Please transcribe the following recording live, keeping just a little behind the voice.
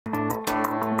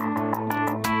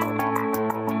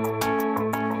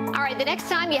the next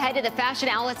time you head to the fashion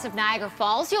outlets of Niagara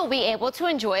Falls, you'll be able to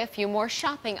enjoy a few more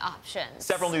shopping options.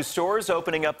 Several new stores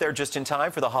opening up there just in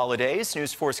time for the holidays.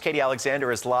 News 4's Katie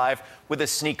Alexander is live with a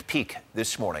sneak peek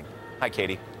this morning. Hi,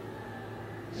 Katie.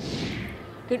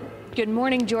 Good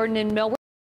morning, Jordan and Mel.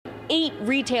 8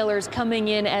 retailers coming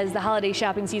in as the holiday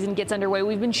shopping season gets underway.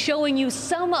 We've been showing you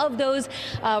some of those,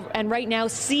 and right now,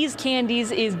 See's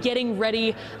Candies is getting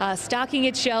ready, stocking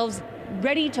its shelves,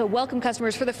 ready to welcome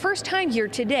customers for the first time here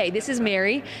today. This is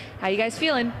Mary. How you guys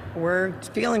feeling? We're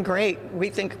feeling great. We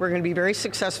think we're going to be very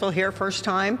successful here, first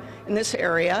time in this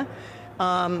area.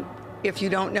 If you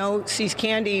don't know, See's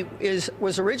Candy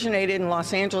was originated in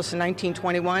Los Angeles in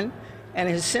 1921 and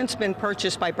has since been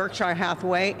purchased by Berkshire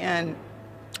Hathaway, and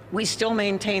we still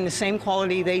maintain the same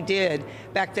quality they did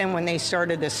back then when they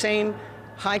started, the same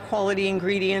high quality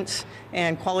ingredients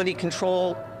and quality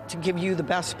control to give you the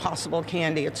best possible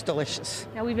candy. It's delicious.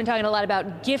 Now, we've been talking a lot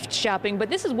about gift shopping, but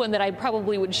this is one that I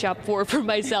probably would shop for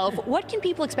myself. What can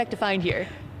people expect to find here?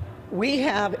 We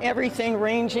have everything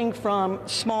ranging from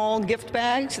small gift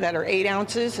bags that are 8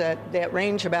 ounces that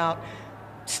range about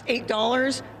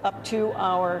 $8 up to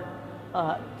our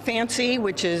fancy,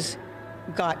 which is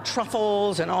got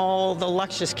truffles and all the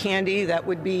luscious candy that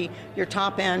would be your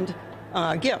top-end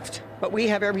gift. But we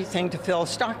have everything to fill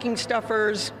stocking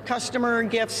stuffers, customer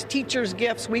gifts, teachers'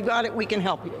 gifts. We've got it. We can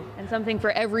help you. And something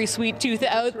for every sweet tooth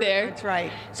out there. That's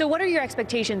right. So what are your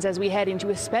expectations as we head into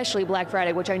especially Black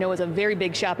Friday, which I know is a very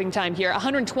big shopping time here?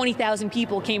 120,000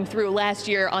 people came through last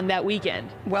year on that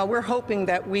weekend. Well, we're hoping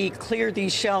that we clear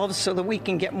these shelves so that we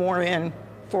can get more in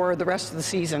for the rest of the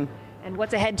season. And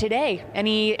what's ahead today?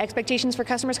 Any expectations for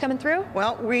customers coming through?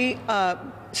 Well,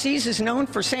 See's is known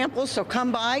for samples, so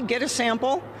come by, get a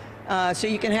sample, so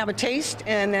you can have a taste,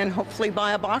 and then hopefully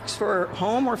buy a box for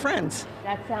home or friends.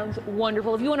 That sounds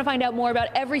wonderful. If you want to find out more about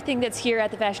everything that's here at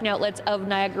the fashion outlets of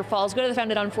Niagara Falls, go to the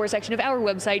Founded on 4 section of our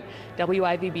website,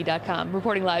 WIVB.com.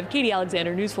 Reporting live, Katie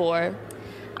Alexander, News 4.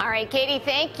 All right, Katie,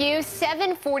 thank you.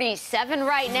 7:47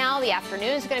 right now. The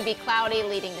afternoon is going to be cloudy,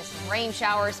 leading to some rain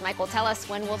showers. Mike will tell us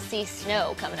when we'll see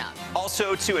snow coming up.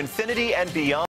 Also to infinity and beyond.